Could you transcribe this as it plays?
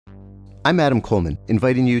I'm Adam Coleman,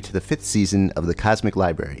 inviting you to the 5th season of The Cosmic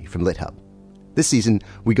Library from LitHub. This season,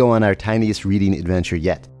 we go on our tiniest reading adventure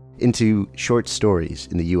yet, into short stories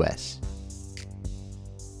in the U.S.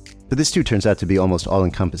 But this too turns out to be almost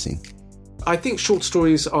all-encompassing. I think short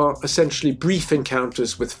stories are essentially brief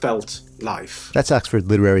encounters with felt life. That's Oxford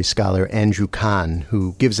literary scholar Andrew Kahn,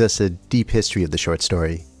 who gives us a deep history of the short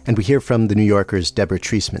story. And we hear from The New Yorker's Deborah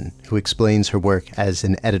Treisman, who explains her work as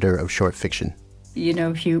an editor of short fiction. You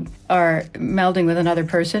know, if you are melding with another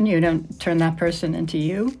person, you don't turn that person into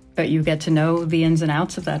you, but you get to know the ins and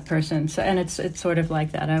outs of that person. So, and it's sort of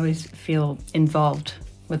like that. I always feel involved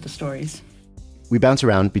with the stories. We bounce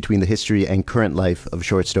around between the history and current life of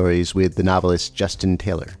short stories with the novelist Justin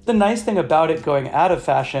Taylor. The nice thing about it going out of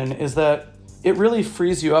fashion is that it really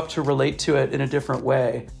frees you up to relate to it in a different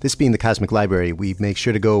way. This being the Cosmic Library, we make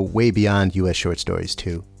sure to go way beyond U.S. short stories,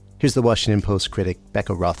 too. Here's the Washington Post critic,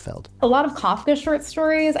 Becca Rothfeld. A lot of Kafka short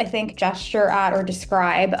stories, I think, gesture at or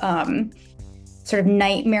describe sort of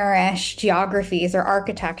nightmarish geographies or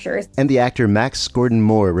architectures. And the actor Max Gordon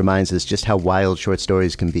Moore reminds us just how wild short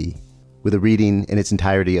stories can be, with a reading in its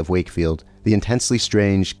entirety of Wakefield, the intensely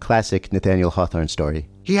strange, classic Nathaniel Hawthorne story.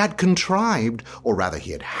 He had contrived, or rather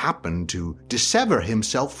he had happened to dissever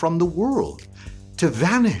himself from the world, to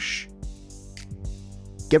vanish.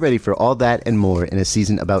 Get ready for all that and more in a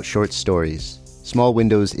season about short stories, small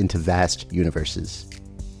windows into vast universes.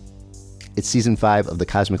 It's season 5 of The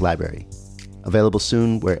Cosmic Library, available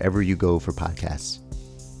soon wherever you go for podcasts.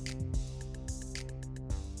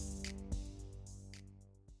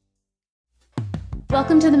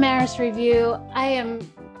 Welcome to the Maris Review. I am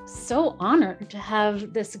so honored to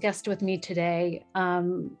have this guest with me today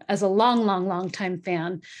as a long time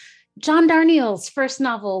fan. John Darnielle's first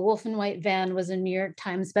novel, Wolf and White Van, was a New York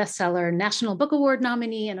Times bestseller, National Book Award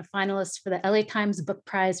nominee, and a finalist for the LA Times Book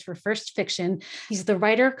Prize for First Fiction. He's the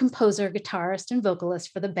writer, composer, guitarist, and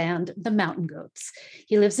vocalist for the band The Mountain Goats.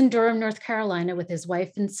 He lives in Durham, North Carolina with his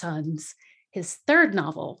wife and sons. His third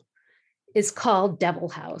novel is called Devil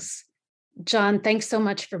House. John, thanks so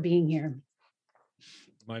much for being here.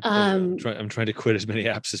 My pleasure. I'm trying to quit as many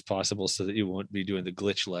apps as possible so that you won't be doing the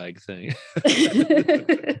glitch lag thing.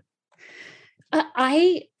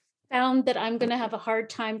 I found that I'm going to have a hard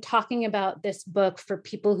time talking about this book for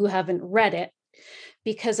people who haven't read it,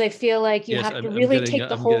 because I feel like you have to really take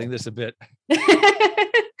the whole... I'm getting this a bit.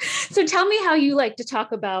 So tell me how you like to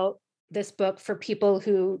talk about this book for people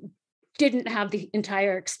who didn't have the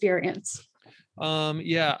entire experience.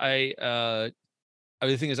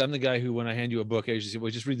 The thing is, I'm the guy who, when I hand you a book, I usually say, well,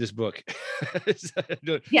 just read this book. I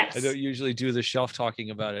don't usually do the shelf talking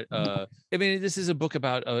about it. I mean, this is a book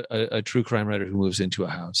about a true crime writer who moves into a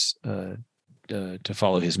house to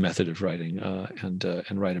follow his method of writing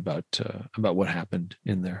and write about what happened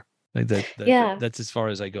in there. Like that's as far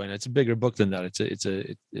as I go. And it's a bigger book than that.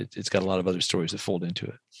 It's got a lot of other stories that fold into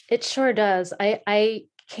it. It sure does. I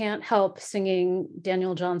can't help singing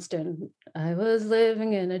Daniel Johnston. I was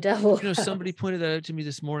living in a devil house. Somebody pointed that out to me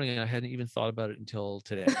this morning, and I hadn't even thought about it until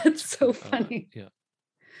today. That's so funny. Yeah.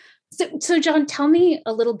 So John, tell me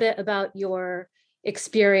a little bit about your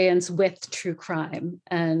experience with true crime,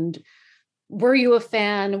 and were you a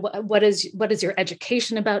fan? What is your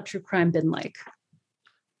education about true crime been like?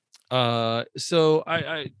 So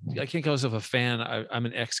I can't call myself a fan. I'm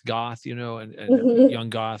an ex-goth, and young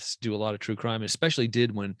goths do a lot of true crime, especially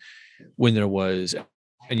did when there was,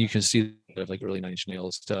 and you can see like early Nine Inch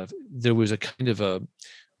Nails stuff. There was a kind of a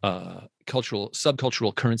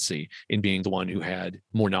subcultural currency in being the one who had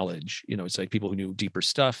more knowledge. It's like people who knew deeper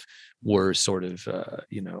stuff were sort of,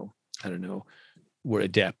 were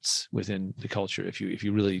adepts within the culture. If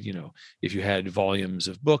you really, if you had volumes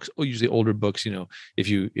of books, or usually older books, if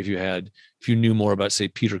you knew more about, say,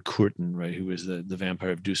 Peter Kürten, right, who was the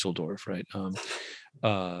vampire of Dusseldorf, right,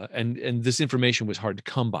 and this information was hard to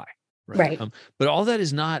come by, right? But all that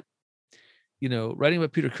is not, writing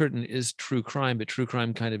about Peter Kürten is true crime, but true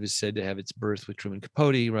crime kind of is said to have its birth with Truman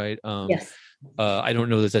Capote, right? Yes. I don't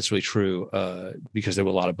know that that's really true, because there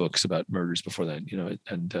were a lot of books about murders before that,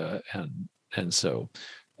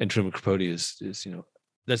 and Truman Capote is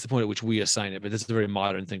that's the point at which we assign it, but that's a very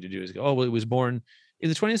modern thing to do, is go, oh, well, it was born in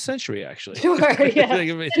the 20th century, actually. Sure, yeah.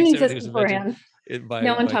 Didn't exist beforehand.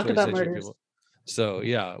 No one talked about murders. People. So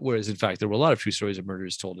yeah, whereas in fact there were a lot of true stories of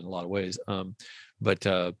murders told in a lot of ways, but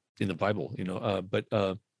in the Bible,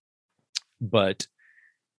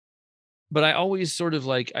 but I always sort of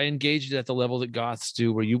I engaged at the level that goths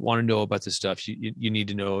do, where you want to know about this stuff. You need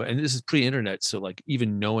to know, and this is pre-internet, so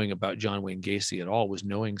even knowing about John Wayne Gacy at all was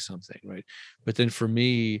knowing something, right? But then for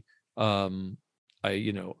me,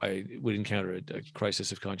 I would encounter a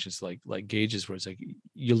crisis of conscience like Gage's, where it's like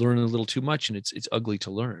you learn a little too much and it's ugly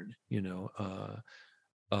to learn,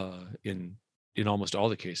 in almost all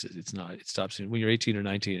the cases. It stops when you're 18 or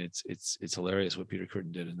 19. It's hilarious what Peter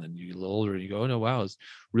Curtin did. And then you get a little older and you go, oh no, wow, it's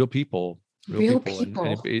real people.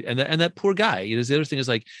 And that poor guy. The other thing is,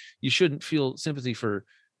 like, you shouldn't feel sympathy for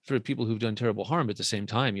people who've done terrible harm. But at the same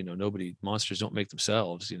time, monsters don't make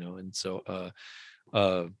themselves, and so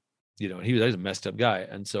he was a messed up guy.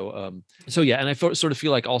 And so yeah, and I sort of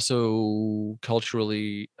feel like also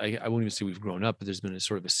culturally, I won't even say we've grown up, but there's been a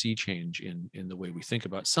sort of a sea change in the way we think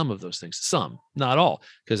about some of those things. Some, not all,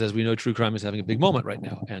 because as we know, true crime is having a big moment right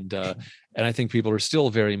now. And I think people are still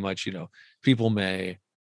very much, people may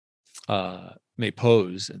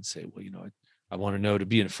pose and say, well, I want to know to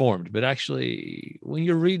be informed. But actually, when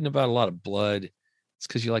you're reading about a lot of blood, it's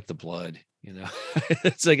because you like the blood.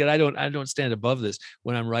 It's like, and I don't stand above this.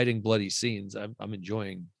 When I'm writing bloody scenes, I'm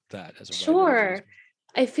enjoying that as a writer. Sure.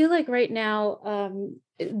 I feel like right now,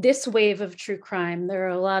 this wave of true crime, there are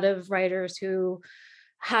a lot of writers who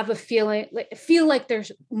have feel like they're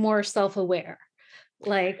more self-aware.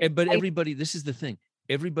 But everybody, this is the thing.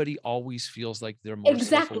 Everybody always feels like they're more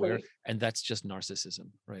self-aware, and that's just narcissism,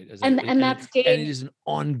 right? And it is an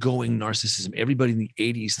ongoing narcissism. Everybody in the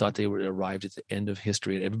 80s thought they were arrived at the end of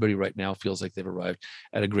history, and everybody right now feels like they've arrived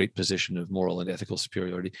at a great position of moral and ethical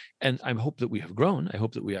superiority. And I hope that we have grown. I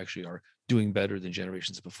hope that we actually are doing better than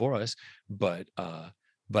generations before us. But I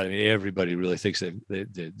mean, everybody really thinks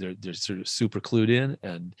that they're sort of super clued in.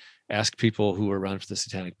 And ask people who were around for the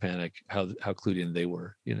Satanic Panic how clued in they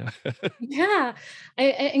were. Yeah,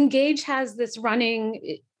 Engage has this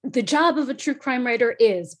running. The job of a true crime writer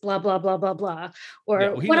is blah blah blah blah blah.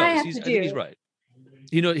 Or what I have to do. I think he's right.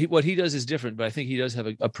 What he does is different, but I think he does have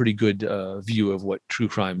a pretty good view of what true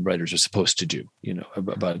crime writers are supposed to do.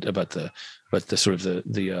 About the sort of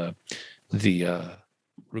the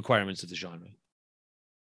requirements of the genre.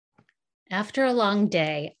 After a long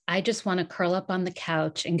day, I just want to curl up on the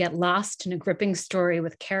couch and get lost in a gripping story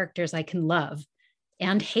with characters I can love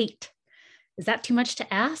and hate. Is that too much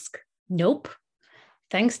to ask? Nope.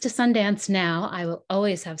 Thanks to Sundance Now, I will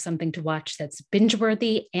always have something to watch that's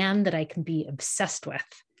binge-worthy and that I can be obsessed with.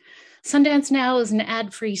 Sundance Now is an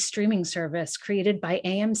ad-free streaming service created by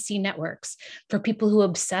AMC Networks for people who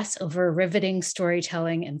obsess over riveting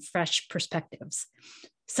storytelling and fresh perspectives.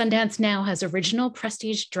 Sundance Now has original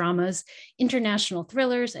prestige dramas, international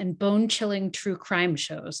thrillers, and bone-chilling true crime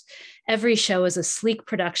shows. Every show is a sleek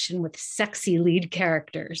production with sexy lead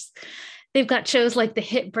characters. They've got shows like the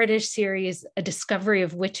hit British series, A Discovery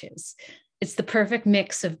of Witches. It's the perfect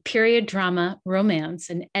mix of period drama, romance,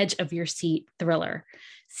 and edge-of-your-seat thriller.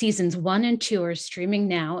 Seasons 1 and 2 are streaming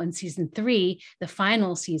now, and season 3, the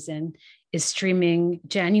final season, is streaming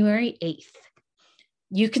January 8th.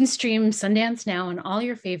 You can stream Sundance Now on all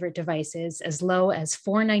your favorite devices as low as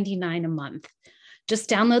 $4.99 a month. Just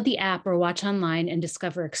download the app or watch online and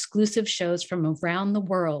discover exclusive shows from around the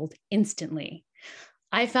world instantly.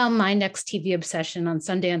 I found my next TV obsession on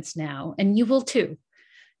Sundance Now, and you will too.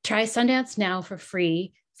 Try Sundance Now for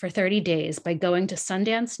free for 30 days by going to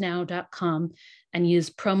sundancenow.com and use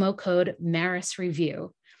promo code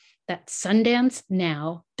MarisReview. That's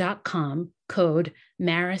sundancenow.com, code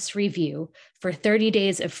MarisReview, for 30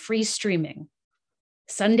 days of free streaming.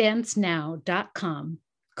 sundancenow.com,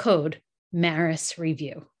 code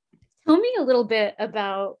MarisReview. Tell me a little bit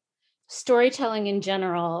about storytelling in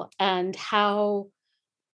general and how,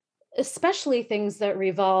 especially things that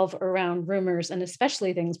revolve around rumors and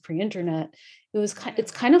especially things pre-internet, it's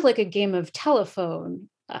kind of like a game of telephone,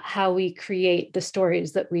 how we create the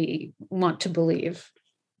stories that we want to believe.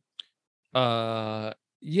 Yeah.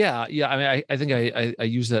 I mean, I think I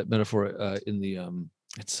use that metaphor in the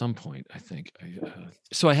at some point. I think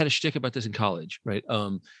so. I had a shtick about this in college, right?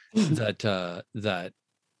 That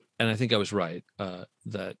and I think I was right.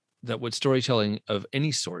 That what storytelling of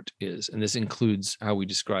any sort is, and this includes how we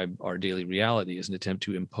describe our daily reality, is an attempt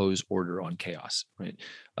to impose order on chaos, right?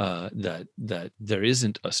 That there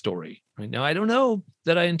isn't a story, right? Now, I don't know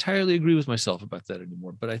that I entirely agree with myself about that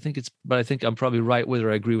anymore, but I think I'm probably right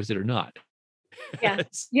whether I agree with it or not. Yeah,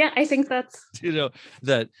 I think that's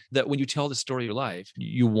that when you tell the story of your life,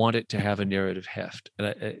 you want it to have a narrative heft,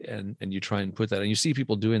 and you try and put that, and you see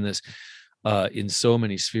people doing this in so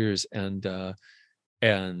many spheres, and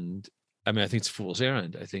I mean, I think it's a fool's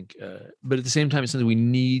errand. I think, but at the same time, it's something we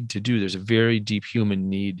need to do. There's a very deep human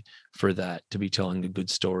need for that, to be telling a good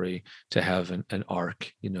story, to have an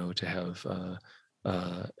arc, to have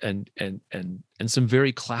and some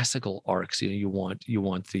very classical arcs. You want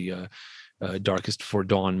darkest before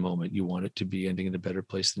dawn moment. You want it to be ending in a better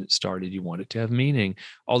place than it started. You want it to have meaning.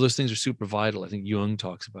 All those things are super vital. I think Jung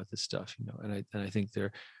talks about this stuff, and I think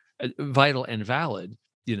they're vital and valid,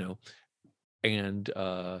 and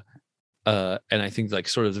I think like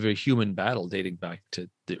sort of the very human battle dating back to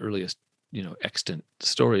the earliest, extant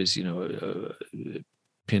stories,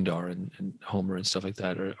 Pindar and Homer and stuff like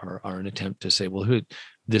that are an attempt to say, well,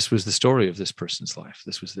 this was the story of this person's life.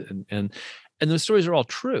 This was and those stories are all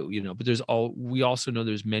true, but we also know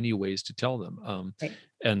there's many ways to tell them. Right.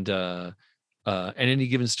 And any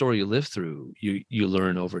given story you live through, you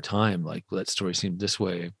learn over time, like, well, that story seemed this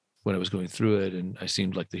way when I was going through it, and I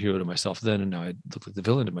seemed like the hero to myself then, and now I look like the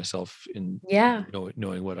villain to myself in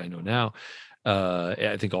knowing what I know now.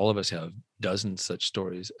 I think all of us have dozens such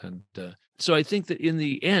stories, and so I think that in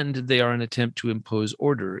the end they are an attempt to impose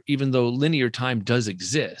order, even though linear time does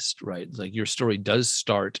exist, right? Like your story does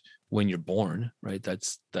start when you're born, right?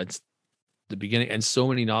 That's the beginning, and so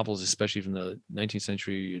many novels, especially from the 19th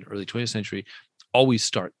century and early 20th century, always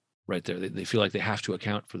start right there. They feel like they have to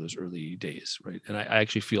account for those early days, right? And I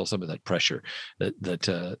actually feel some of that pressure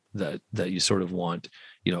that you sort of want.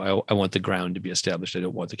 I want the ground to be established. I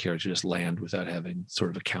don't want the character to just land without having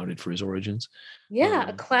sort of accounted for his origins. Yeah,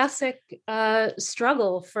 a classic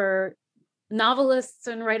struggle for novelists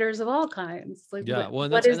and writers of all kinds. Like, that's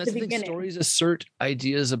the thing. Stories assert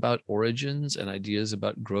ideas about origins and ideas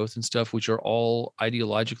about growth and stuff, which are all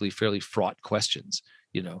ideologically fairly fraught questions.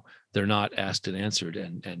 They're not asked and answered,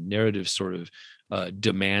 and narrative sort of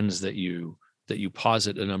demands that you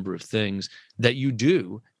posit a number of things that you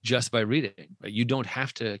do just by reading. Right? You don't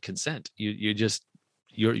have to consent. You just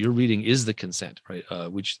your reading is the consent, right?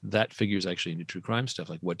 Which that figures actually into true crime stuff.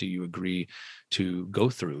 Like, what do you agree to go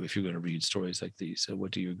through if you're going to read stories like these? So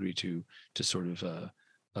what do you agree to sort of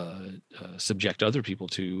subject other people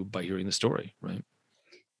to by hearing the story, right?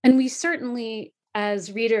 And we certainly,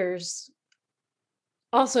 as readers,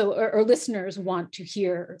 also or listeners, want to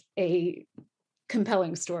hear a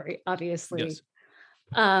compelling story, obviously. Yes.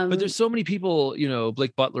 But there's so many people,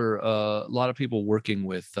 Blake Butler, a lot of people working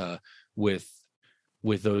with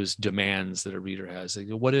those demands that a reader has. Like,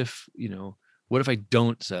 what if I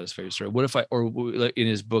don't satisfy your story? What if in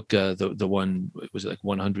his book, the one, was it like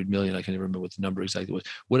 100 million? I can't even remember what the number exactly was.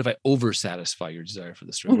 What if I over satisfy your desire for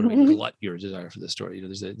the story? What if I glut your desire for the story?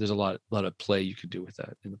 There's a lot of play you could do with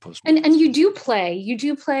that in the post. And you do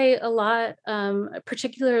play a lot,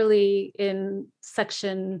 particularly in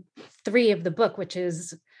section 3 of the book, which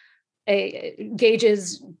is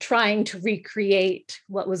Gage's trying to recreate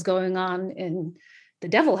what was going on in the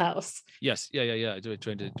Devil House. Yes, yeah.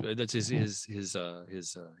 Trying to. That's his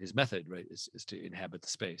method, right? Is to inhabit the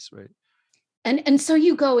space, right? And so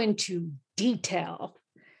you go into detail.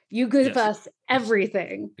 You give us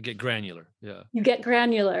everything. I get granular. Yeah. You get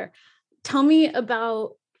granular. Tell me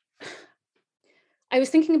about. I was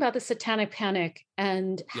thinking about the Satanic Panic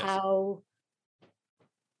and how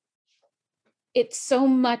it's so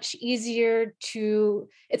much easier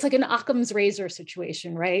it's like an Occam's razor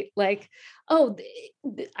situation, right? Like,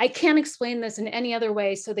 I can't explain this in any other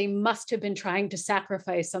way, so they must have been trying to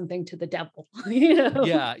sacrifice something to the devil.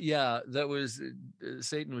 Yeah. That was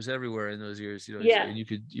Satan was everywhere in those years, and you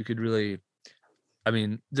could really, I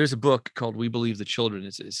mean, there's a book called We Believe the Children.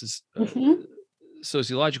 It's this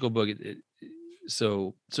sociological book.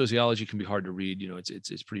 So sociology can be hard to read,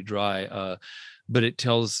 it's pretty dry, but it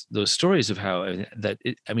tells those stories of how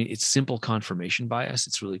it's simple confirmation bias.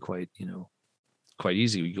 It's really quite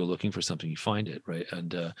easy. You go looking for something, you find it, right?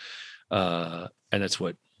 And that's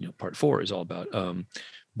what part 4 is all about.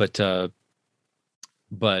 But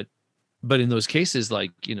in those cases,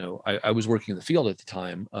 like, I was working in the field at the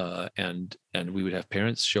time, and we would have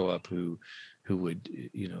parents show up who would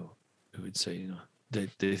say,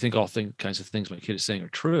 they think all kinds of things my kid is saying are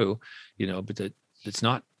true, but that it's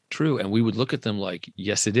not true. And we would look at them like,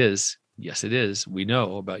 yes, it is. Yes, it is. We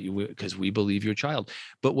know about you because we believe your child.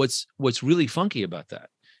 But what's really funky about that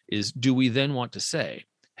is, do we then want to say,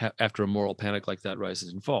 after a moral panic like that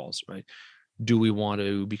rises and falls, right? Do we want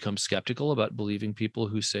to become skeptical about believing people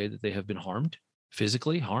who say that they have been harmed,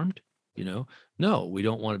 physically harmed? No, we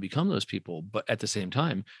don't want to become those people. But at the same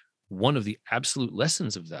time, one of the absolute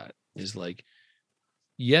lessons of that is like,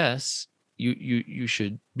 yes, you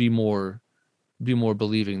should be more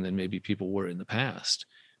believing than maybe people were in the past.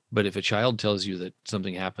 But if a child tells you that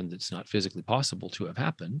something happened that's not physically possible to have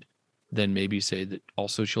happened, then maybe say that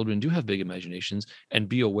also children do have big imaginations, and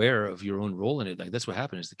be aware of your own role in it. Like, that's what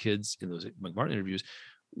happened is the kids in those McMartin interviews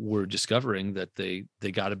were discovering that they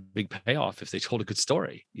got a big payoff if they told a good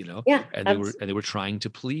story, and they were trying to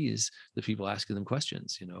please the people asking them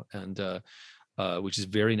questions, and which is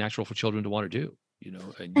very natural for children to want to do,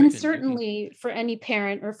 and certainly for any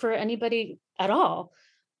parent or for anybody at all.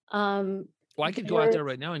 Well, I could go out there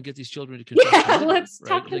right now and get these children to confess to me, let's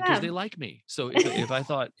talk to because them. they like me. So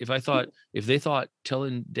if they thought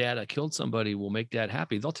telling Dad I killed somebody will make Dad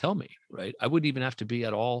happy, they'll tell me, right? I wouldn't even have to be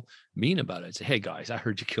at all mean about it. I'd say, hey guys, I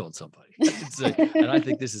heard you killed somebody, and I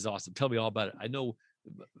think this is awesome. Tell me all about it. I know,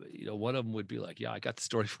 one of them would be like, yeah, I got the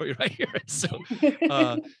story for you right here. So,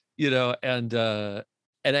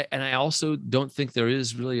 and I also don't think there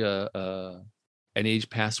is really an age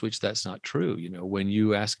past which that's not true. When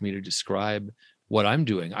you ask me to describe what I'm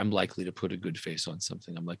doing, I'm likely to put a good face on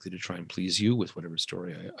something. I'm likely to try and please you with whatever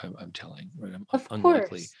story I'm telling. Right? I'm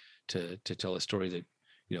unlikely to tell a story that,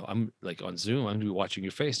 I'm like on Zoom, I'm gonna be watching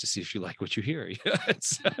your face to see if you like what you hear.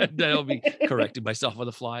 I'll be correcting myself on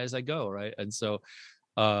the fly as I go, right? And so,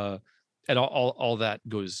 and all that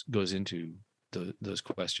goes into those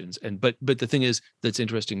questions. But the thing is that's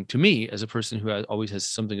interesting to me as a person who always has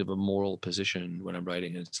something of a moral position when I'm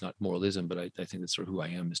writing, and it's not moralism, but I think that's sort of who I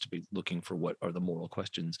am, is to be looking for what are the moral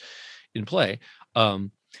questions in play.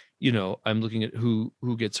 I'm looking at who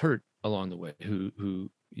gets hurt along the way, who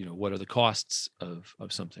what are the costs of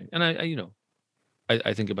something. And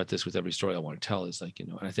I think about this with every story I want to tell, is like,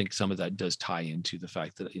 and I think some of that does tie into the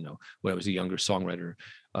fact that, when I was a younger songwriter,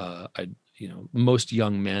 most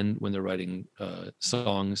young men, when they're writing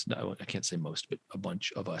songs, I can't say most, but a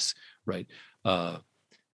bunch of us, right,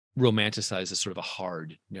 romanticize as sort of a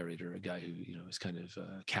hard narrator, a guy who, is kind of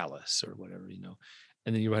callous or whatever,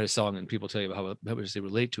 and then you write a song and people tell you how much they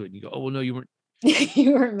relate to it, and you go, oh, well, no, you weren't.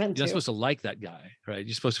 You weren't meant You're not supposed to like that guy, right?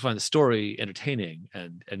 You're supposed to find the story entertaining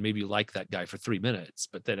and maybe like that guy for 3 minutes,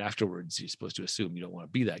 but then afterwards you're supposed to assume you don't want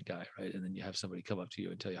to be that guy, right? And then you have somebody come up to you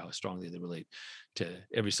and tell you how strongly they relate to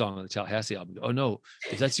every song on the Tallahassee album. Oh no,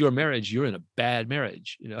 if that's your marriage, you're in a bad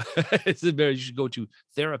marriage. It's a marriage, you should go to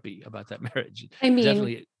therapy about that marriage. I mean,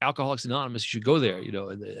 definitely Alcoholics Anonymous, you should go there,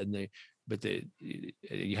 but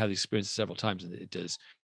you have the experience several times, and it does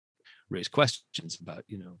raise questions about,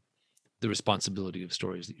 the responsibility of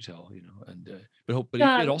stories that you tell,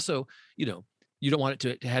 it also, you don't want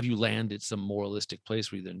it to have you land at some moralistic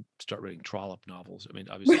place where you then start writing trollop novels. I mean,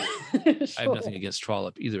 obviously, sure. I have nothing against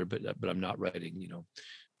trollop either, but I'm not writing,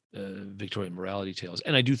 Victorian morality tales.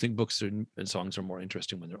 And I do think books and songs are more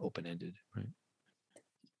interesting when they're open-ended, right?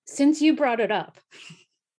 Since you brought it up,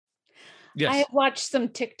 yes, I have watched some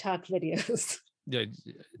TikTok videos. Yeah,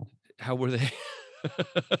 how were they?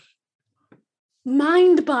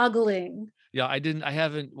 Mind-boggling. Yeah, I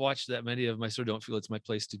haven't watched that many of them. I sort of don't feel it's my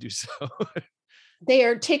place to do so. They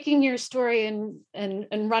are taking your story and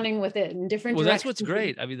running with it in different directions. That's what's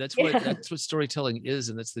great. I mean, that's what storytelling is,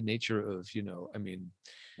 and that's the nature of, I mean,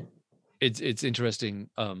 it's interesting.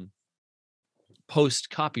 Post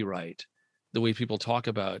copyright, the way people talk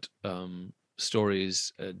about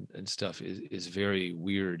stories and stuff is very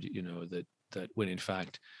weird. That when in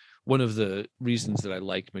fact, one of the reasons that I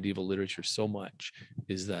like medieval literature so much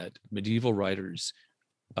is that medieval writers,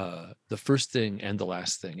 the first thing and the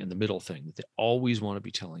last thing and the middle thing that they always want to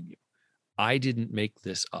be telling you, I didn't make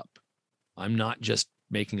this up. I'm not just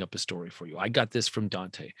making up a story for you. I got this from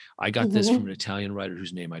Dante. I got this from an Italian writer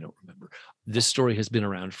whose name I don't remember. This story has been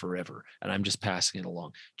around forever, and I'm just passing it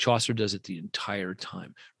along. Chaucer does it the entire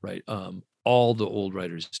time, right? All the old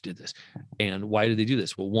writers did this. And why did they do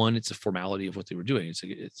this? Well, one, it's a formality of what they were doing.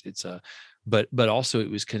 But also it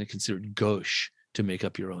was kind of considered gauche to make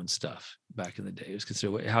up your own stuff back in the day. It was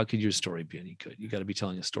considered, how could your story be any good? You got to be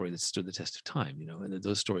telling a story that stood the test of time, and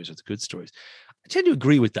those stories are the good stories. I tend to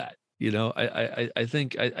agree with that. I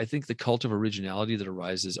think the cult of originality that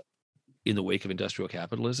arises in the wake of industrial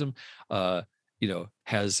capitalism,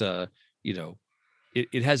 has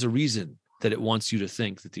it has a reason that it wants you to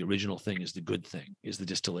think that the original thing is the good thing, is the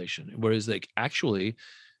distillation. Whereas, like, actually,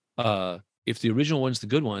 if the original one's the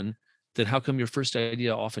good one, then how come your first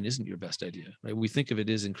idea often isn't your best idea, right? We think of it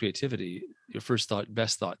as in creativity, your first thought,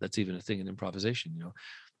 best thought, that's even a thing in improvisation,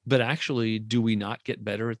 But actually, do we not get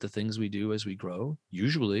better at the things we do as we grow?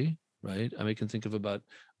 Usually, right? I mean, I can think of about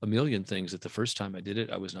a million things that the first time I did it,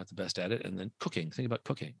 I was not the best at it. And then cooking, think about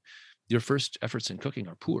cooking. Your first efforts in cooking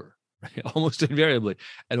are poor. Right? Almost invariably.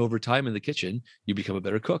 And over time in the kitchen, you become a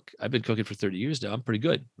better cook. I've been cooking for 30 years now. I'm pretty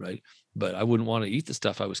good, right? But I wouldn't want to eat the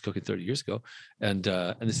stuff I was cooking 30 years ago. And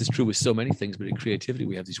this is true with so many things, but in creativity,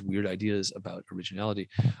 we have these weird ideas about originality.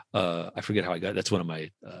 I forget how I got, that's one of my,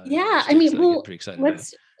 I mean, well, pretty excited about.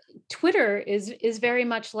 Twitter is very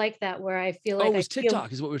much like that, where I feel like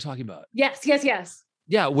TikTok is what we were talking about. Yes.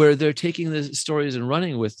 Yeah, where they're taking the stories and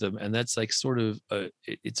running with them, and that's like sort of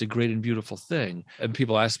it's a great and beautiful thing. And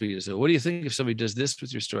people ask me, so what do you think if somebody does this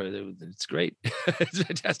with your story? It's great. It's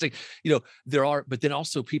fantastic. But then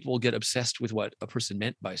also people get obsessed with what a person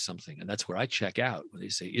meant by something, and that's where I check out when they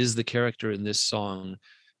say, is the character in this song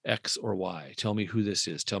X or Y? Tell me who this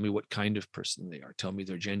is. Tell me what kind of person they are. Tell me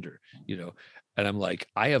their gender. And I'm like,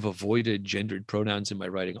 I have avoided gendered pronouns in my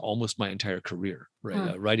writing almost my entire career,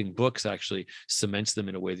 right? Writing books actually cements them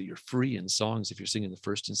in a way that you're free in songs. If you're singing the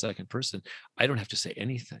first and second person, I don't have to say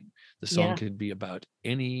anything. The song could be about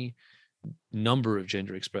any number of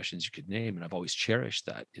gender expressions you could name. And I've always cherished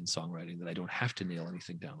that in songwriting, that I don't have to nail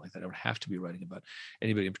anything down like that. I don't have to be writing about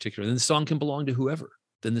anybody in particular. And then the song can belong to whoever.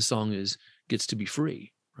 Then the song gets to be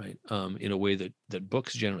free, right? In a way that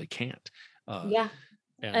books generally can't.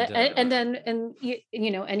 And then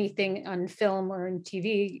anything on film or in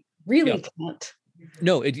TV really can't.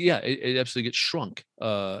 No, it absolutely gets shrunk.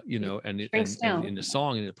 And in a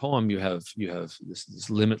song, in a poem, you have this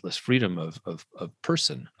limitless freedom of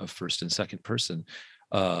person, of first and second person,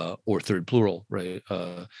 or third plural, right?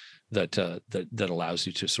 That allows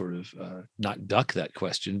you to sort of not duck that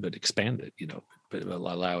question, but expand it, but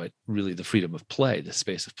allow it really the freedom of play, the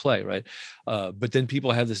space of play, right? But then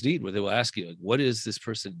people have this need where they will ask you, like, what is this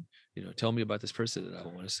person? Tell me about this person. And I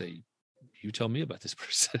want to say, you tell me about this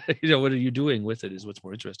person. What are you doing with it is what's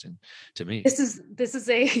more interesting to me. This is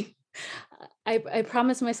I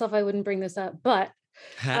promised myself I wouldn't bring this up, but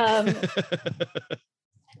a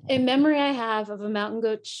memory I have of a Mountain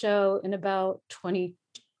Goat show in about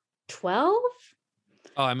 2012.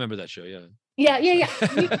 Oh, I remember that show. Yeah. Yeah.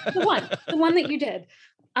 The one that you did.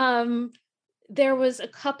 There was a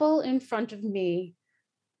couple in front of me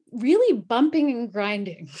really bumping and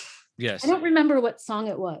grinding. Yes. I don't remember what song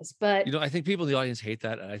it was, but I think people in the audience hate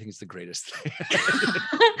that, and I think it's the greatest thing.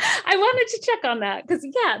 I wanted to check on that because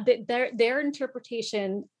their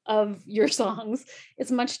interpretation of your songs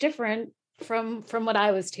is much different from what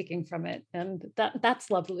I was taking from it, and that's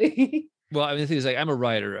lovely. Well, I mean, the thing is, like, I'm a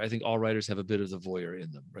writer. I think all writers have a bit of the voyeur in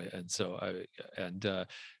them, right? And so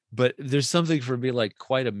but there's something for me like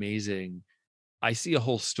quite amazing. I see a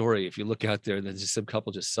whole story if you look out there, and then just some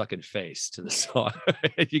couple just sucking face to the song.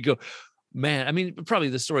 And you go, man, I mean, probably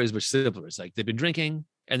the story is much simpler. It's like they've been drinking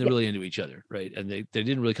and they're really into each other, right? And they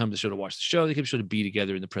didn't really come to the show to watch the show. They came to the show to be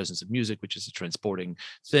together in the presence of music, which is a transporting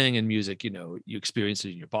thing. And music, you experience it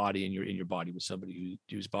in your body, and you're in your body with somebody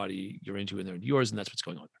whose body you're into, and they're into yours, and that's what's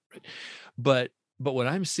going on, right? But when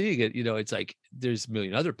I'm seeing it, it's like there's a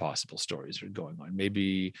million other possible stories that are going on.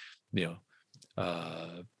 Maybe,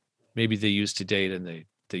 maybe they used to date, and they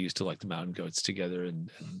used to like the Mountain Goats together, and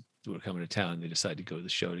were coming to town. They decided to go to the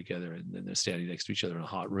show together, and then they're standing next to each other in a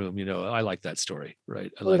hot room. I like that story,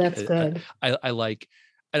 right? That's good. I like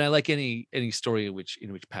any story in which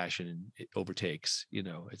passion overtakes.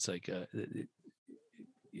 It's like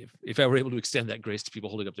if I were able to extend that grace to people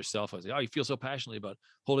holding up their cell phones, like, oh, you feel so passionately about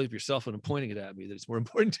holding up your cell phone and pointing it at me that it's more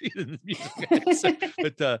important to you than the music.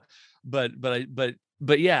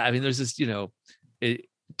 But yeah, I mean, there's this, to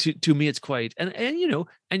me, it's quite, and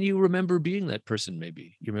you remember being that person.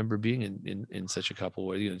 Maybe you remember being in such a couple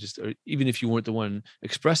where, or even if you weren't the one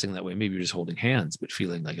expressing that way, maybe you're just holding hands, but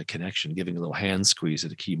feeling like a connection, giving a little hand squeeze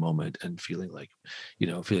at a key moment, and feeling like,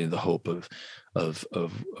 feeling the hope of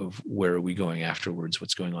where are we going afterwards?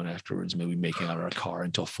 What's going on afterwards? Maybe making out our car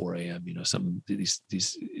until 4 a.m. Some these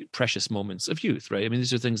precious moments of youth, right? I mean,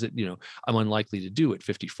 these are things that I'm unlikely to do at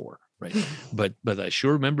 54, right? but I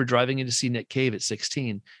sure remember driving in to see Nick Cave at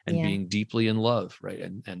 16 and being deeply in love, right?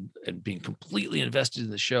 And being completely invested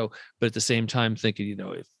in the show, but at the same time thinking,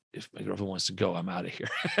 if my girlfriend wants to go, I'm out of here.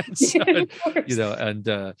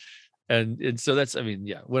 And so that's, I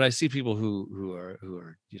mean, when I see people who are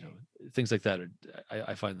things like that,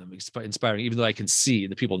 I find them inspiring, even though I can see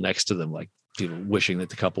the people next to them, like, wishing that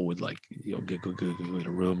the couple would, like, go in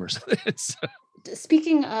a room or something. So.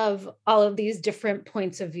 Speaking of all of these different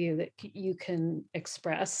points of view that you can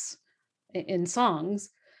express in songs,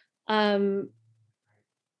 in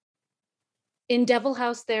Devil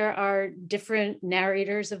House, there are different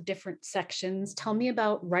narrators of different sections. Tell me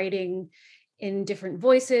about writing in different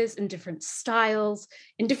voices, in different styles,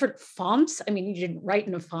 in different fonts. I mean, you didn't write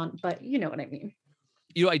in a font, but you know what I mean.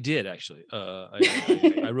 I did actually.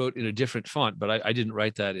 I wrote in a different font, but I didn't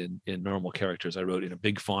write that in normal characters. I wrote in a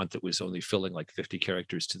big font that was only filling like 50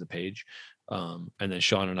 characters to the page. And then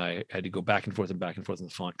Sean and I had to go back and forth in the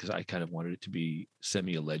font because I kind of wanted it to be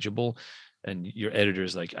semi-illegible. And your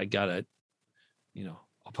editor's like, I gotta,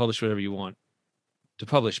 I'll publish whatever you want to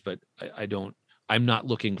publish, but I don't I'm not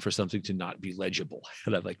looking for something to not be legible.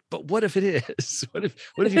 And I'm like, but what if it is? What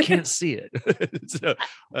if you can't see it? So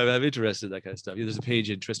I'm interested in that kind of stuff. There's a page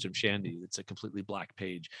in Tristram Shandy that's a completely black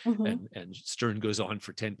page, and Stern goes on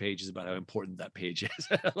for 10 pages about how important that page is.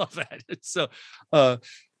 I love that. So, but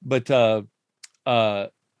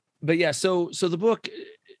yeah, so the book,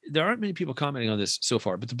 there aren't many people commenting on this so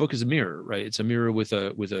far, but the book is a mirror, right? It's a mirror with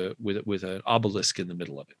an obelisk in the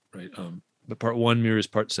middle of it, right? But part 1 mirrors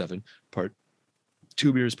part 7, part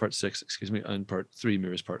 2 mirrors part 6, and part 3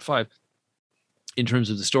 mirrors part 5, in terms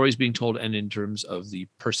of the stories being told and in terms of the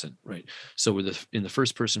person, right? So we're in the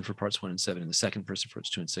first person for parts 1 and 7, in the second person for parts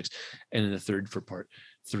 2 and 6, and in the third for part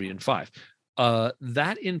 3 and 5.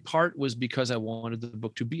 That in part was because I wanted the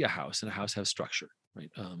book to be a house, and a house has structure, right?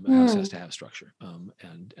 A house has to have structure,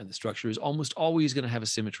 and the structure is almost always going to have a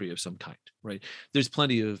symmetry of some kind, right? There's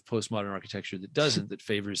plenty of postmodern architecture that doesn't, that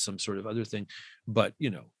favors some sort of other thing, but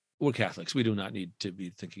we're Catholics. We do not need to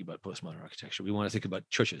be thinking about postmodern architecture. We want to think about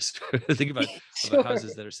churches, think about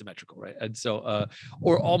houses that are symmetrical, right? And so,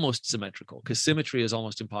 or almost symmetrical, because symmetry is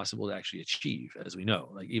almost impossible to actually achieve, as we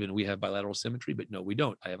know. Like even we have bilateral symmetry, but no, we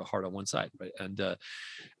don't. I have a heart on one side, right?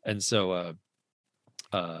 And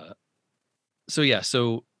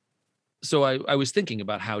so I was thinking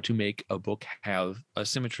about how to make a book have a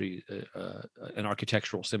symmetry, an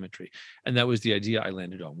architectural symmetry, and that was the idea I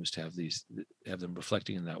landed on, was to have them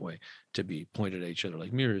reflecting in that way, to be pointed at each other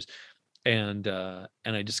like mirrors. And I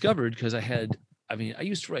discovered, because I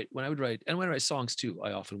used to write, when I write songs too,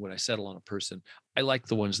 when I settle on a person, I like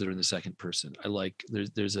the ones that are in the second person. I like,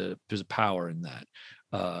 there's a power in that.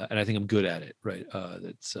 And I think I'm good at it, right?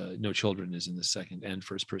 That's No Children is in the second and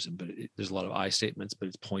first person, but there's a lot of I statements, but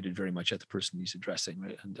it's pointed very much at the person he's addressing,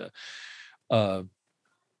 right?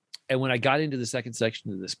 And when I got into the second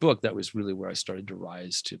section of this book, that was really where I started to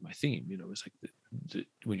rise to my theme. It was like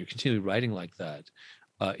when you're continually writing like that,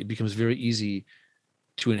 it becomes very easy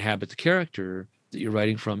to inhabit the character that you're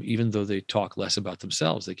writing from, even though they talk less about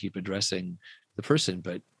themselves. They keep addressing the person,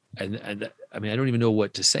 but and I don't even know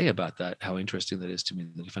what to say about that, how interesting that is to me,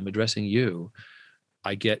 that if I'm addressing you,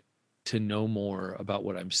 I get to know more about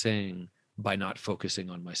what I'm saying by not focusing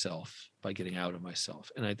on myself, by getting out of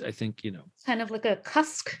myself. And I think, kind of like a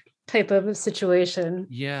Cusk type of situation.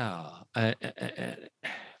 Yeah. And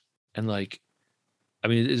like,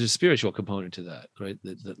 there's a spiritual component to that, right?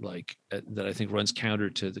 That I think runs counter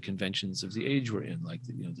to the conventions of the age we're in. Like,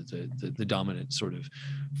 the dominant sort of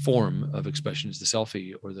form of expression is the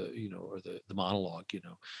selfie or the monologue,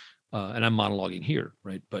 and I'm monologuing here,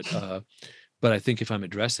 right? But I think if I'm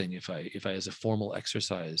addressing, if I as a formal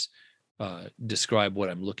exercise describe what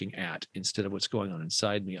I'm looking at instead of what's going on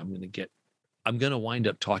inside me, I'm going to wind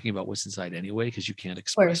up talking about what's inside anyway, because you can't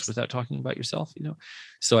express without talking about yourself,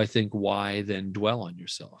 So I think, why then dwell on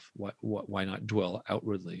yourself? Why not dwell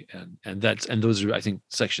outwardly? And those are, I think,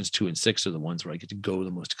 sections 2 and 6 are the ones where I get to go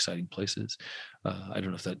the most exciting places. I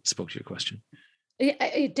don't know if that spoke to your question.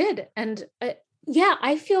 It did. And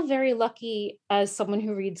I feel very lucky as someone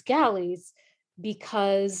who reads galleys,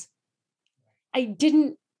 because I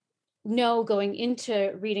didn't know going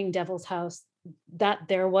into reading Devil's House that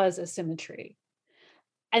there was a symmetry.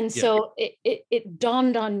 And so it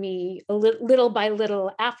dawned on me a little by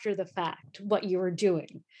little after the fact what you were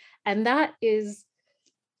doing. And that is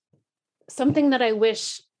something that I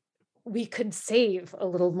wish we could save a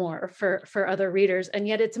little more for other readers. And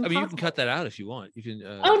yet it's impossible. You can cut that out if you want. You can.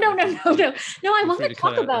 No, I want to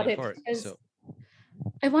talk about it.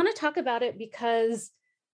 I want to talk about it because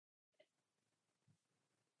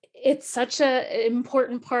it's such an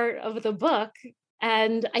important part of the book.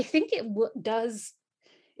 And I think it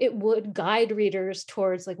would guide readers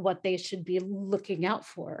towards like what they should be looking out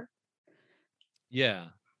for. Yeah.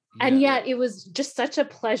 And yet it was just such a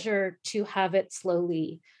pleasure to have it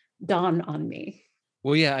slowly dawn on me.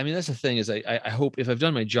 Well, yeah, that's the thing, is I hope if I've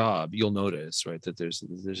done my job, you'll notice, right, that there's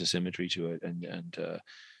a symmetry to it, and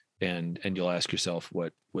you'll ask yourself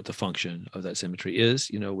what the function of that symmetry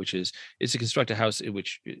is, which is, it's to construct a house in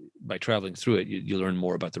which, by traveling through it, you learn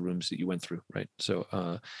more about the rooms that you went through, right?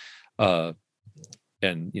 So,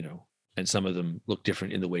 and some of them look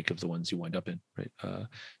different in the wake of the ones you wind up in, right?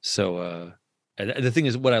 And the thing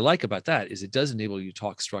is, what I like about that is it does enable you to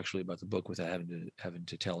talk structurally about the book without having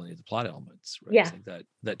to tell any of the plot elements, right? Yeah. Like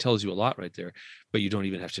that tells you a lot right there, but you don't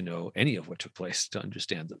even have to know any of what took place to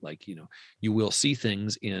understand that, like, you will see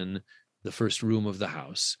things in the first room of the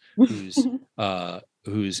house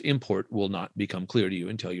whose import will not become clear to you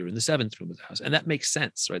until you're in the seventh room of the house. And that makes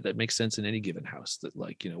sense, right? That makes sense in any given house, that,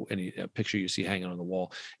 like, any picture you see hanging on the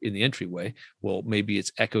wall in the entryway, well, maybe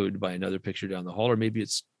it's echoed by another picture down the hall, or maybe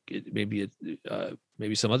it's maybe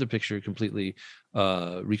some other picture completely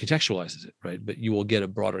recontextualizes it, right? But you will get a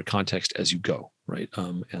broader context as you go, right?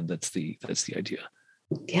 And that's the idea.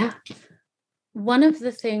 Yeah. One of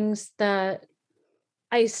the things that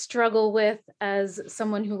I struggle with as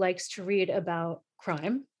someone who likes to read about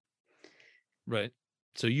crime. Right.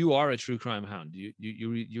 So you are a true crime hound.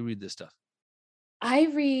 You read this stuff. I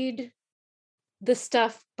read the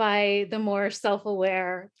stuff by the more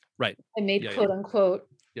self-aware, right? I made quote unquote.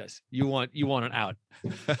 Yes, you want an out.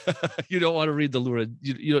 You don't want to read the lurid.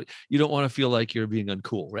 You don't want to feel like you're being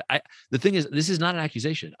uncool, right? The thing is, this is not an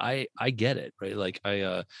accusation. I get it, right? Like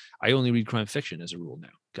I only read crime fiction as a rule now.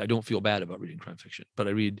 I don't feel bad about reading crime fiction, but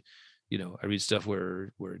I read stuff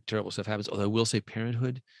where terrible stuff happens. Although I will say,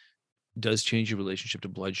 Parenthood does change your relationship to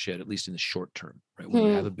bloodshed, at least in the short term, right? When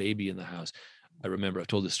you have a baby in the house. I remember I've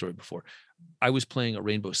told this story before. I was playing a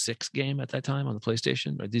Rainbow Six game at that time on the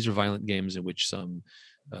PlayStation. Right? These are violent games in which some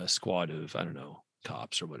squad of, I don't know,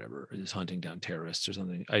 cops or whatever is hunting down terrorists or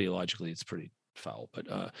something. Ideologically, it's pretty foul,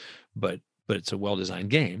 but it's a well-designed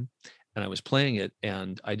game. And I was playing it,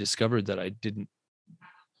 and I discovered that I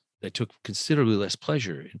took considerably less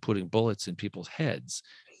pleasure in putting bullets in people's heads,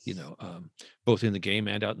 both in the game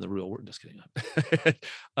and out in the real world. Just kidding.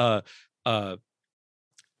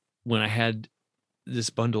 When I had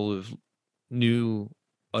this bundle of new,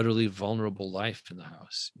 utterly vulnerable life in the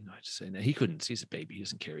house, I just say, now he couldn't see, he's a baby, he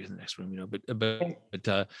doesn't care, he's in the next room,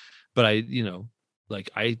 but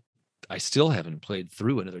I, I still haven't played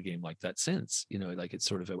through another game like that since, like it's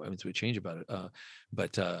sort of, I went through a change about it.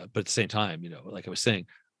 But at the same time, like I was saying,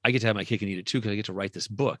 I get to have my cake and eat it too, because I get to write this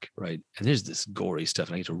book, right? And there's this gory stuff,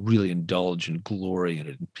 and I get to really indulge and glory in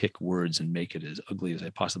it and pick words and make it as ugly as I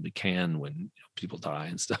possibly can when people die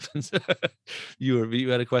and stuff. And so you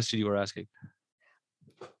had a question you were asking.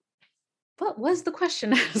 What was the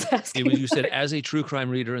question I was asking? You said, as a true crime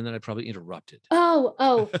reader, and then I probably interrupted.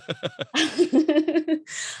 Oh.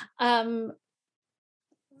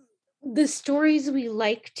 The stories we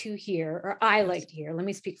like to hear, or I like to hear, let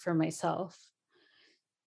me speak for myself,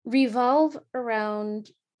 revolve around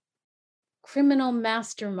criminal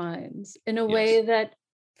masterminds in a way that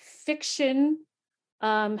fiction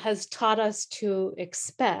has taught us to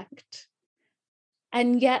expect.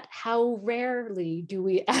 And yet, how rarely do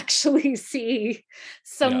we actually see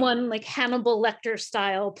someone like Hannibal Lecter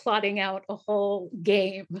style plotting out a whole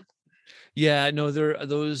game? Yeah, no, there are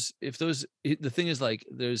those. The thing is, like,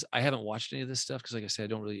 I haven't watched any of this stuff because, like I said, I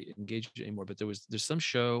don't really engage anymore. But there's some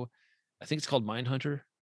show, I think it's called Mindhunter.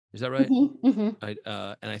 Is that right? Mm-hmm. Right.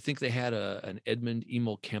 And I think they had an Edmund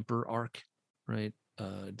Emil Kemper arc, right?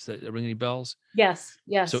 Does that ring any bells? Yes.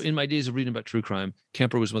 So in my days of reading about true crime,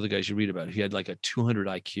 Kemper was one of the guys you read about. He had like a 200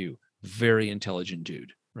 IQ, very intelligent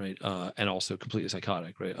dude, right? And also completely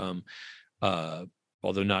psychotic, right?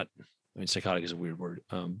 Although not, psychotic is a weird word,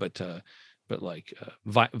 but like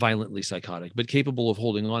violently psychotic, but capable of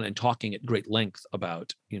holding on and talking at great length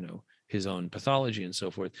about, his own pathology and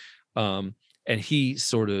so forth. And he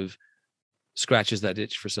sort of scratches that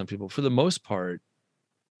itch for some people. For the most part,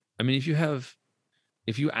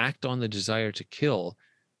 if you act on the desire to kill,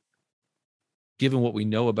 given what we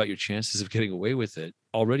know about your chances of getting away with it,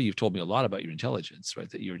 already you've told me a lot about your intelligence,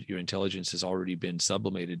 right? That your intelligence has already been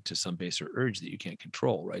sublimated to some baser urge that you can't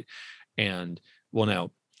control, right? And well,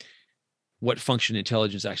 now, what function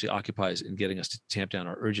intelligence actually occupies in getting us to tamp down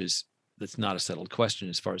our urges, that's not a settled question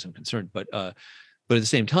as far as I'm concerned. But at the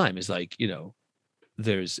same time, is like,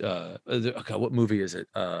 there's what movie is it?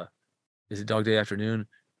 Is it Dog Day Afternoon?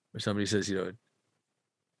 Where somebody says,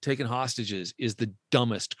 taking hostages is the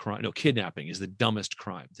dumbest crime. No, kidnapping is the dumbest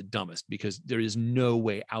crime, because there is no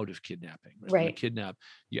way out of kidnapping. Right? When you kidnap,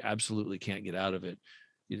 you absolutely can't get out of it.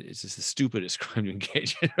 It's just the stupidest crime to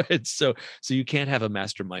engage in. Right? So you can't have a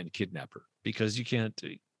mastermind kidnapper, because you can't.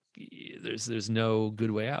 There's no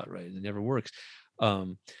good way out. Right? It never works.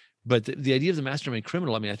 But the idea of the mastermind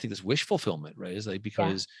criminal, I think this wish fulfillment, right, is like,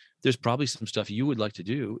 because there's probably some stuff you would like to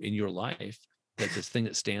do in your life, that this thing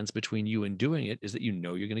that stands between you and doing it is that you're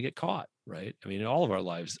going to get caught, right? In all of our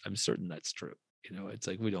lives, I'm certain that's true. It's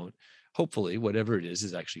like, we don't, hopefully, whatever it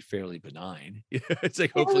is actually fairly benign. It's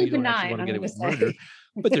like, hopefully you don't actually want to get it with murder.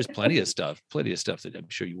 But there's plenty of stuff that I'm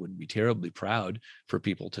sure you wouldn't be terribly proud for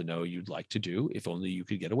people to know you'd like to do, if only you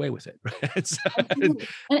could get away with it. Right?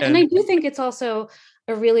 And I do think it's also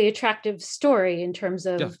a really attractive story in terms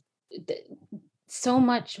of so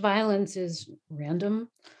much violence is random.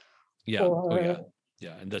 Yeah.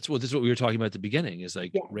 Yeah. And this is what we were talking about at the beginning, is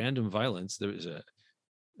like random violence. There was a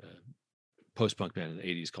post-punk band in the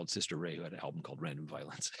 80s called Sister Ray who had an album called Random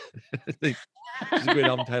Violence. It's a great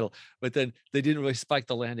album title. But then they didn't really spike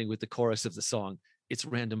the landing with the chorus of the song. it's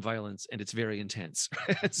random violence and it's very intense.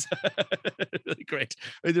 It's really great.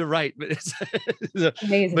 They're right, but it's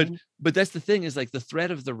Amazing. but that's the thing, is like the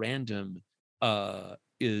threat of the random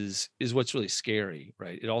is what's really scary,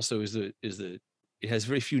 right? It also is the it has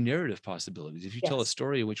very few narrative possibilities. If you tell a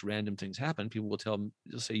story in which random things happen, people will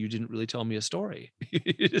say, you didn't really tell me a story.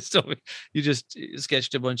 You just told me, you just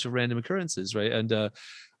sketched a bunch of random occurrences, right?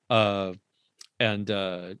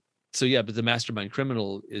 So yeah, but the mastermind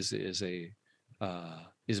criminal is am I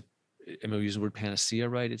using the word panacea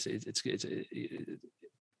right? It's a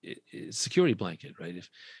security blanket, right?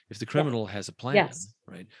 If the criminal has a plan,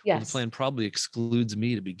 right? Well, the plan probably excludes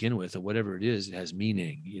me to begin with, or whatever it is, it has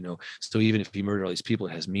meaning, so even if he murdered all these people,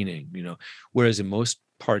 it has meaning, whereas in most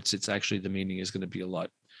parts, it's actually, the meaning is going to be a lot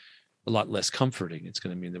less comforting. It's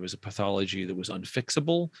going to mean there was a pathology that was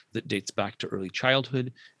unfixable, that dates back to early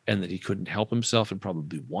childhood, and that he couldn't help himself and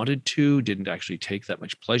probably wanted to, didn't actually take that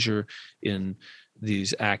much pleasure in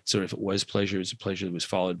these acts, or if it was pleasure, it's a pleasure that was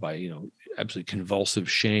followed by, absolutely convulsive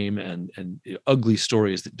shame and ugly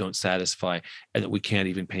stories that don't satisfy, and that we can't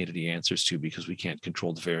even paint any answers to because we can't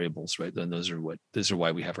control the variables, right? Then those are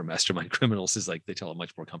why we have our mastermind criminals, is like they tell a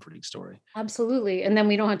much more comforting story. Absolutely. And then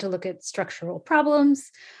we don't have to look at structural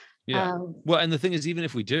problems. Yeah. Well, and the thing is, even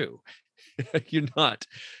if we do, you're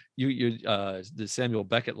the Samuel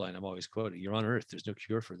Beckett line I'm always quoting, you're on Earth, there's no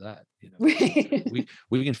cure for that. We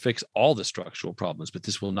can fix all the structural problems, but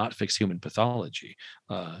this will not fix human pathology.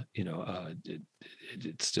 It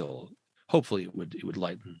still, hopefully it would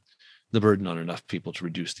lighten the burden on enough people to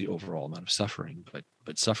reduce the overall amount of suffering,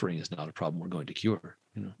 but suffering is not a problem we're going to cure.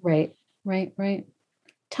 Right.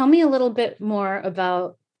 Tell me a little bit more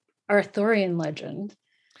about Arthurian legend.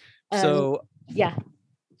 So I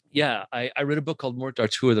read a book called Mort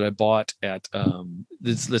d'Arthur that I bought at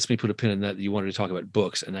this lets me put a pin in that you wanted to talk about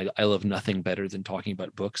books, and I love nothing better than talking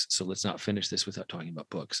about books, so let's not finish this without talking about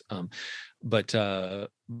books. But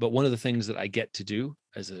one of the things that I get to do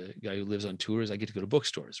as a guy who lives on tours, I get to go to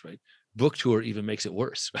bookstores, right? Book tour even makes it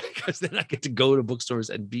worse, right? Because then I get to go to bookstores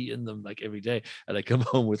and be in them like every day, and I come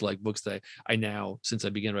home with like books that I now, since I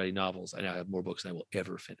began writing novels, I now have more books than I will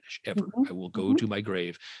ever finish, ever. I will go to my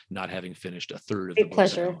grave not having finished a third of the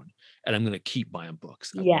books I own, and I'm going to keep buying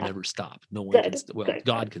books. I will never stop. No one can.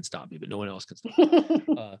 God can stop me, but no one else can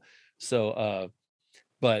stop.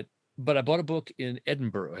 But I bought a book in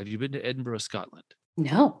Edinburgh. Have you been to Edinburgh, Scotland?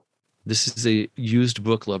 No. This is a used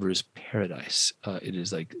book lover's paradise. It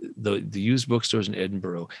is like the used bookstores in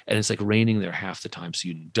Edinburgh, and it's like raining there half the time. So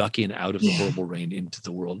you duck in out of the horrible rain into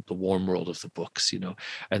the warm world of the books,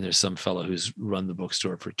 And there's some fellow who's run the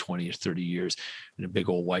bookstore for 20 or 30 years in a big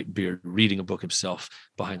old white beard, reading a book himself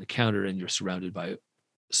behind the counter, and you're surrounded by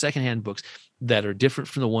secondhand books that are different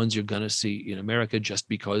from the ones you're going to see in America, just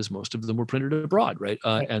because most of them were printed abroad, right?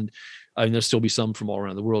 And there'll still be some from all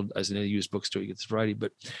around the world. As in any used bookstore, you get this variety,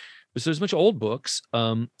 but so there's a bunch of old books,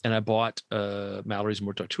 and I bought Malory's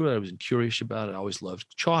Mort d'Arthur. I was curious about it. I always loved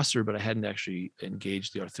Chaucer, but I hadn't actually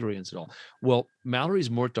engaged the Arthurians at all. Well, Malory's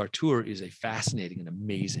Mort d'Arthur is a fascinating and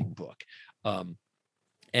amazing book.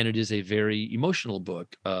 And it is a very emotional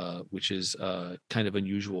book, which is kind of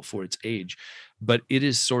unusual for its age, but it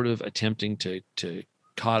is sort of attempting to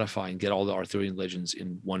codify and get all the Arthurian legends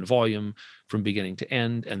in one volume from beginning to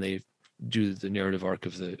end, and they do the narrative arc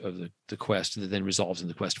of the quest that then resolves in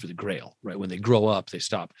the quest for the Grail. Right, when they grow up, they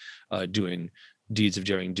stop doing deeds of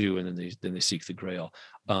daring do, and then they seek the Grail.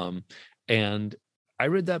 And I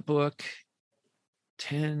read that book.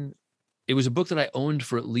 It was a book that I owned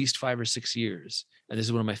for at least 5 or 6 years. And this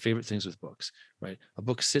is one of my favorite things with books, right? A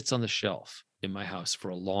book sits on the shelf in my house for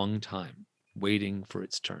a long time, waiting for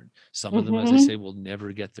its turn. Some of them, as I say, will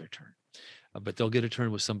never get their turn, but they'll get a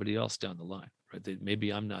turn with somebody else down the line, right?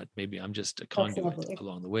 Maybe I'm just a conduit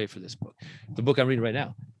along the way for this book. The book I'm reading right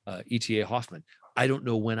now, E.T.A. Hoffman. I don't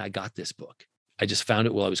know when I got this book. I just found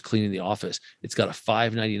it while I was cleaning the office. It's got a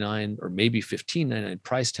 $5.99 or maybe $15.99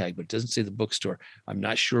 price tag, but it doesn't say the bookstore. I'm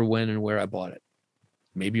not sure when and where I bought it.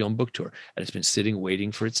 Maybe on Book Tour. And it's been sitting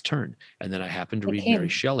waiting for its turn. And then I happened to read Mary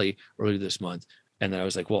Shelley earlier this month. And then I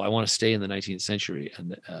was like, well, I want to stay in the 19th century.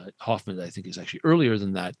 And Hoffman, I think, is actually earlier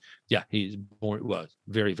than that. Yeah, he's born, well,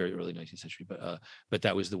 very, very early 19th century. But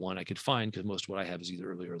that was the one I could find, because most of what I have is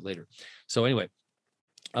either earlier or later. So anyway,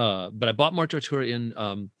 but I bought Mort d'Arthur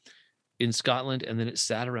in Scotland, and then it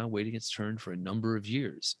sat around waiting its turn for a number of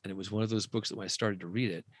years. And it was one of those books that when I started to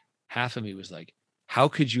read it, half of me was like, how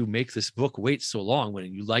could you make this book wait so long when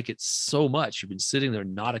you like it so much? You've been sitting there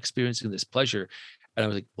not experiencing this pleasure. And I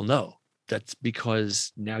was like, well, no, that's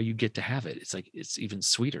because now you get to have it. It's like, it's even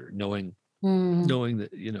sweeter knowing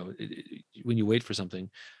that, when you wait for something.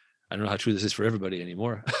 I don't know how true this is for everybody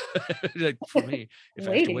anymore. Like for me, if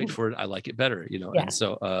I have to wait for it, I like it better, you know? Yeah. And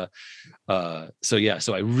so,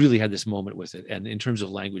 so I really had this moment with it. And in terms of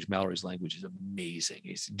language, Mallory's language is amazing.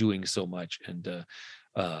 He's doing so much. And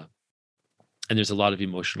there's a lot of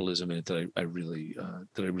emotionalism in it that I really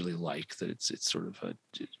like, that it's sort of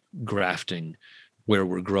grafting where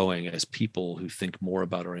we're growing as people who think more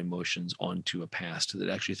about our emotions onto a past that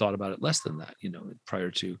actually thought about it less than that, you know,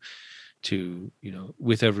 prior to, you know,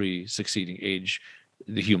 with every succeeding age,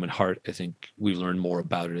 the human heart, I think we learn more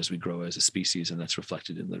about it as we grow as a species, and that's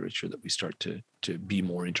reflected in literature, that we start to be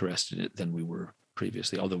more interested in it than we were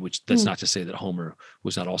previously. Although, which that's not to say that Homer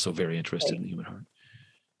was not also very interested in the human heart.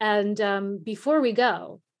 And before we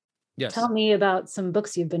go, yes, tell me about some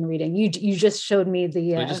books you've been reading. You just showed me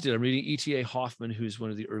the. I just did. I'm reading E.T.A. Hoffman, who's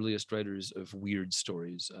one of the earliest writers of weird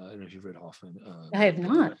stories. I don't know if you've read Hoffman. I have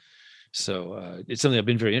not. So it's something I've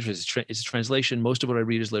been very interested in. It's a translation. Most of what I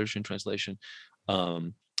read is literature in translation.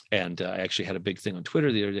 And I actually had a big thing on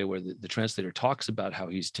Twitter the other day where the translator talks about how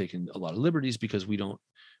he's taken a lot of liberties because we don't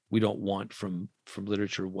want from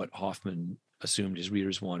literature what Hoffman assumed his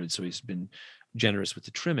readers wanted. So he's been generous with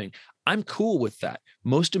the trimming. I'm cool with that.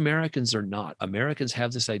 Most Americans are not. Americans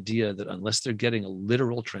have this idea that unless they're getting a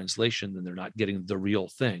literal translation, then they're not getting the real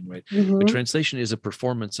thing, right? Mm-hmm. The translation is a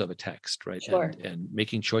performance of a text, right? Sure. And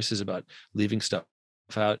making choices about leaving stuff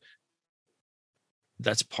out.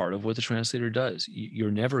 That's part of what the translator does. You're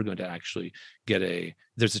never going to actually get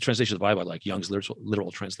there's a translation of the Bible, like Young's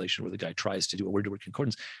literal translation, where the guy tries to do a word-to-word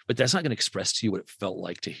concordance, but that's not going to express to you what it felt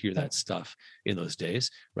like to hear that stuff in those days,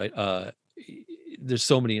 right? There's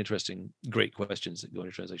so many interesting, great questions that go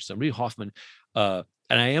into translation. So I'm reading Hoffman, and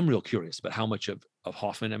I am real curious about how much of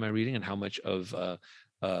Hoffman am I reading, and how much of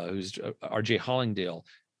who's R.J. Hollingdale,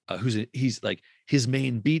 he's like, his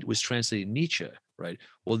main beat was translating Nietzsche, right?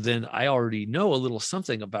 Well, then I already know a little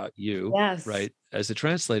something about you, yes, right, as a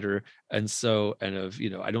translator, and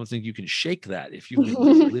I don't think you can shake that if you've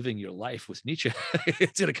been living your life with Nietzsche.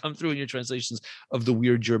 It's going to come through in your translations of the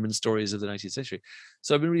weird German stories of the 19th century.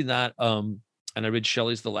 So I've been reading that. And I read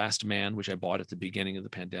Shelley's The Last Man, which I bought at the beginning of the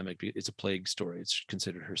pandemic. It's a plague story. It's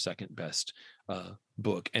considered her second best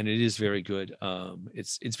book, and it is very good.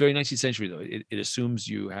 It's very 19th century, though. It assumes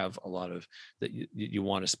you have a lot of that. You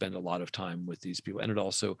want to spend a lot of time with these people, and it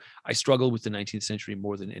also, I struggle with the 19th century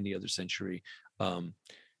more than any other century,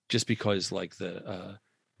 just because like the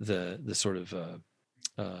sort of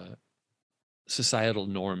societal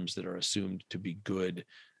norms that are assumed to be good.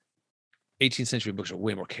 18th century books are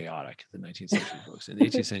way more chaotic than 19th century books. And the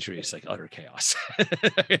 18th century is like utter chaos.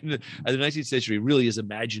 And the 19th century really is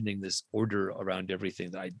imagining this order around everything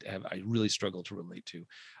that I really struggle to relate to.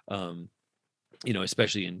 You know,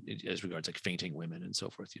 especially as regards like fainting women and so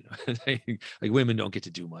forth, you know, like women don't get to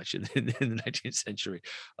do much in the 19th century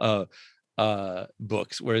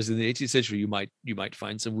books. Whereas in the 18th century, you might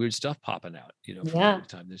find some weird stuff popping out, you know, from time to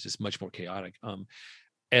time. There's just much more chaotic.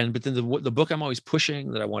 But then the book I'm always pushing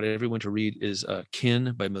that I wanted everyone to read is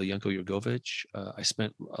Kin by Miljenko Jurgovic. I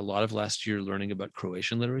spent a lot of last year learning about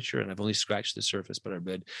Croatian literature, and I've only scratched the surface, but I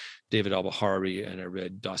read David Albahari and I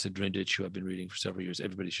read Dosad Drindic, who I've been reading for several years.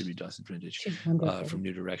 Everybody should read Dosad Drindic from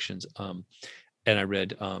New Directions. And I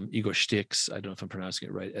read Igor Stiks, I don't know if I'm pronouncing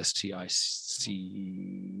it right, Stics.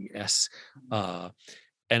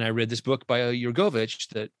 And I read this book by Jurgovic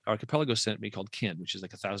that Archipelago sent me called Kin, which is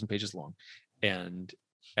like 1,000 pages long.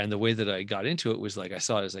 And the way that I got into it was like, I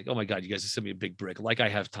saw it, I was like, oh my God, you guys have sent me a big brick. Like I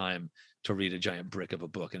have time to read a giant brick of a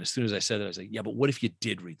book. And as soon as I said that, I was like, yeah, but what if you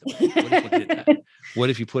did read the book? What if you did that? What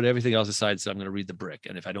if you put everything else aside and said, I'm going to read the brick?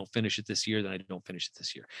 And if I don't finish it this year, then I don't finish it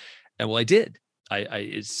this year. And well, I did.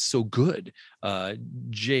 It's so good. Jergovic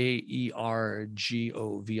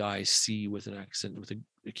with an accent, with a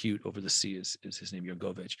acute over the C is his name,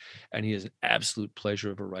 Jurgovic. And he is an absolute pleasure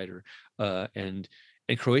of a writer. And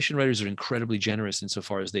Croatian writers are incredibly generous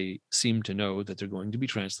insofar as they seem to know that they're going to be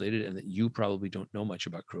translated and that you probably don't know much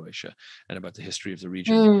about Croatia and about the history of the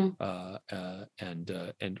region,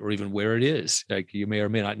 and or even where it is. Like you may or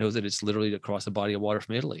may not know that it's literally across a body of water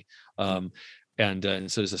from Italy.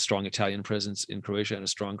 And so there's a strong Italian presence in Croatia and a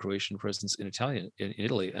strong Croatian presence in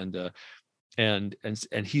Italy. And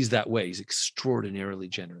he's that way. He's extraordinarily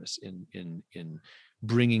generous in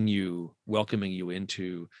welcoming you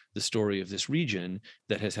into the story of this region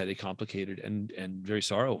that has had a complicated and very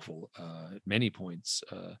sorrowful, many points,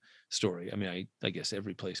 story. I mean, I guess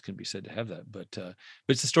every place can be said to have that, but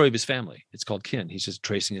it's the story of his family. It's called Kin. He's just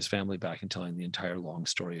tracing his family back and telling the entire long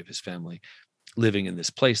story of his family living in this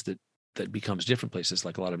place that becomes different places,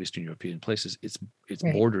 like a lot of Eastern European places. Its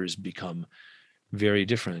borders become very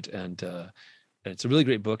different, and And it's a really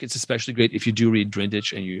great book. It's especially great if you do read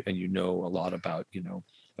Drindich and you know a lot about,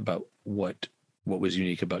 about what was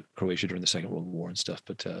unique about Croatia during the Second World War and stuff.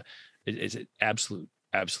 But it's an absolute.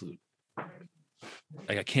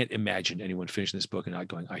 Like, I can't imagine anyone finishing this book and not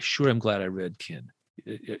going, I sure am glad I read Kin.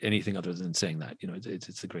 Anything other than saying that,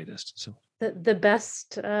 it's the greatest. So the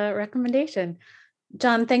best recommendation.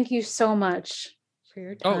 John, thank you so much for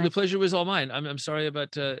your time. Oh, the pleasure was all mine. I'm sorry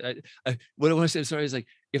about what I want to say. I'm sorry is, like,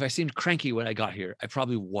 if I seemed cranky when I got here, I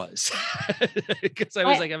probably was, because I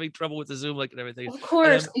was like having trouble with the Zoom link and everything. Of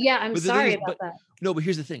course, I'm sorry about that. No, but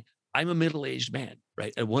here's the thing: I'm a middle-aged man,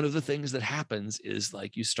 right? And one of the things that happens is,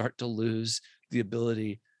 like, you start to lose the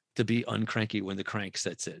ability to be uncranky when the crank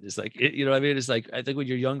sets in. It's like, you know what I mean? It's like, I think when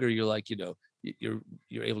you're younger, you're like, you're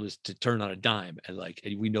able to turn on a dime, and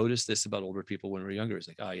we notice this about older people when we're younger. It's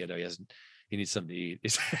like, oh yeah, no, he needs something to eat.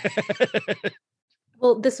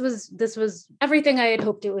 Well, this was everything I had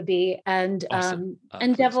hoped it would be. And awesome.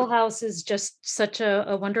 And Devil House is just such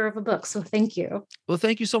a wonder of a book. So thank you. Well,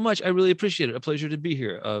 thank you so much. I really appreciate it. A pleasure to be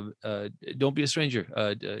here. Don't be a stranger.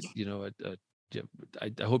 I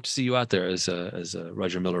hope to see you out there, as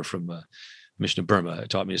Roger Miller from Mission of Burma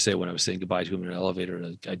taught me to say when I was saying goodbye to him in an elevator.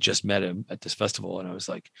 And I just met him at this festival, and I was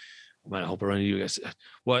like, man, I hope I run into you guys.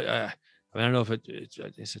 Well, I don't know if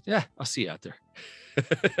he said, yeah, I'll see you out there.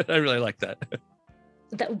 I really like that.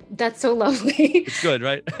 That's so lovely. It's good,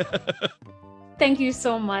 right? Thank you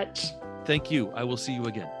so much. Thank you. I will see you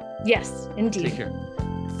again. Yes, indeed. Take care.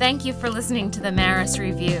 Thank you for listening to the Maris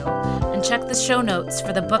Review, and check the show notes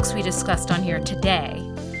for the books we discussed on here today.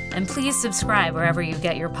 And please subscribe wherever you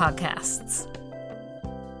get your podcasts.